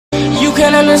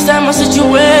can't understand my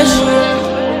situation.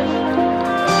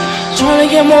 Trying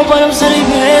to get more, but I'm steady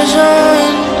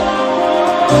patient.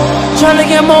 Trying to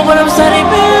get more, but I'm steady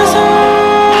patient.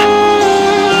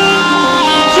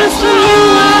 Just for you.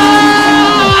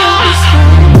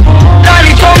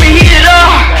 Daddy told me heat it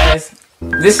up. Guys,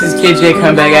 this is Kidddj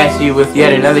coming back at you with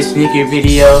yet another sneaker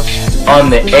video on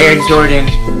the Air Jordan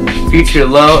Future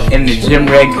Low in the Gym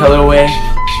Red colorway.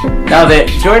 Now the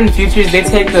Jordan Futures, they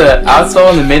take the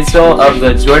outsole and the midsole of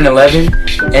the Jordan 11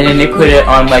 and then they put it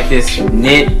on like this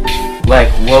knit, like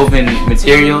woven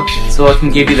material, so it can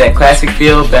give you that classic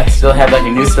feel but still have like a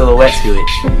new silhouette to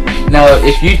it. Now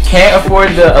if you can't afford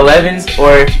the 11s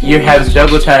or you have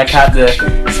struggle trying to cop the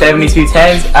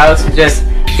 7210s, I would suggest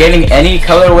getting any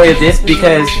colorway of this,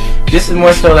 because this is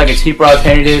more so like a cheaper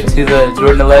alternative to the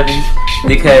Jordan 11s,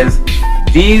 because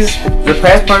the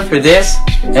price point for this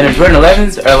and the Jordan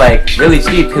 11s are like really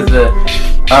cheap, because the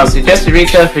suggested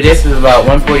retail for this is about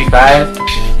 $145,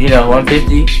 you know,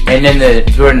 $150, and then the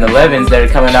Jordan 11s that are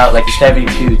coming out, like the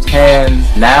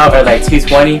 7210s now, are like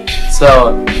 $220.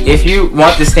 So if you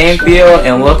want the same feel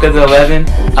and look of the 11,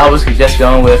 I would suggest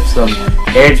going with some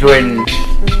Air Jordan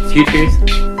Futures.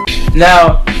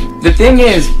 Now the thing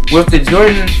is, with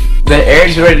the Air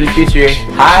Jordan Future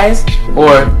highs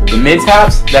or the mid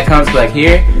tops that comes like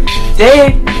here,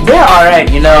 they're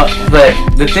alright, you know. But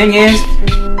the thing is,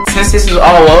 since this is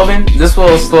all woven, this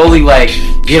will slowly like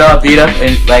get all beat up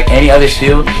in like any other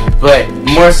shoe, but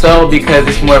more so because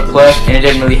it's more plush and it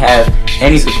doesn't really have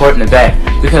any support in the back.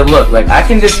 Because look, like I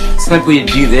can just simply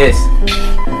do this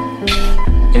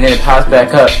and then it pops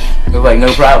back up with like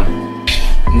no problem,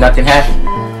 nothing happened.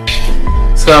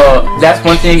 So that's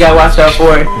one thing you gotta watch out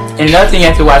for. And another thing you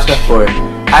have to watch out for,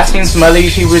 I've seen some other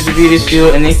YouTubers review this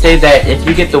shoe and they say that if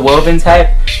you get the woven type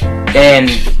and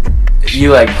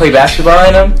you like play basketball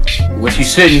in them, which you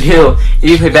shouldn't do, if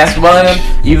you play basketball in them,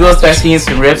 you will start seeing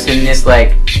some rips in this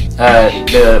like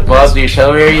the balls of your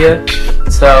toe area.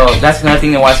 So that's another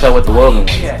thing to watch out with the woven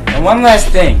ones. Yeah. And one last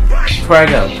thing before I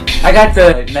go, I got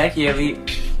the Nike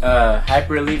Elite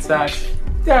Hyper Elite socks.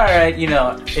 They're alright, you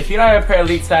know. If you don't have a pair of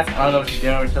Elite socks, I don't know what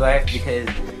you're doing with your life, because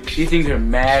these things are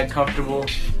mad comfortable,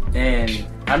 and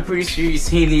I'm pretty sure you've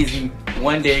seen these in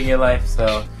one day in your life.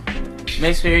 So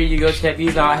make sure you go check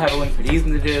these out. I have a link for these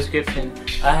in the description.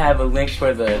 I have a link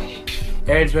for the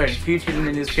Air Jordan Futures in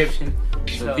the description.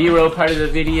 The B-roll part of the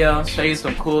video, show you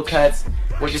some cool cuts,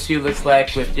 what the shoe looks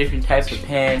like with different types of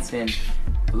pants, and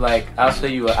like I'll show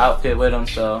you an outfit with them.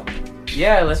 So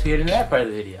yeah, let's get into that part of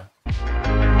the video.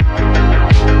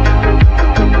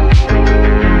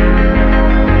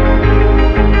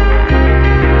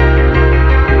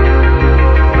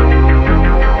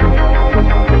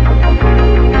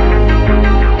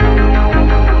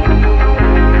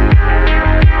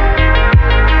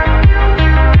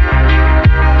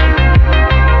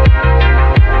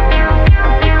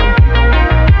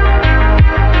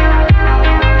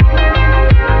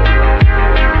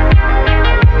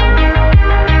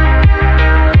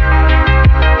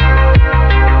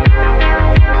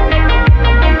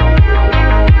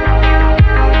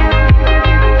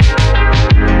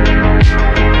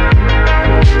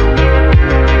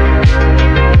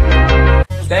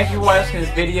 Thank you for watching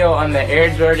this video on the Air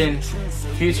Jordan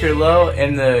Future Low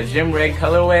in the Gym Red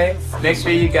colorway. Make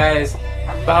sure you guys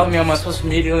follow me on my social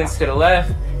media links to the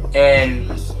left and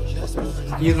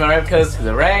use my rep codes to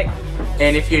the right.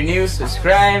 And if you're new,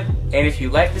 subscribe. And if you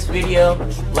like this video,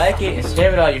 like it and share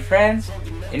it with all your friends.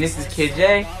 And this is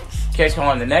Kidddj. Catch you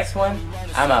on the next one.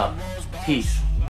 I'm out. Peace.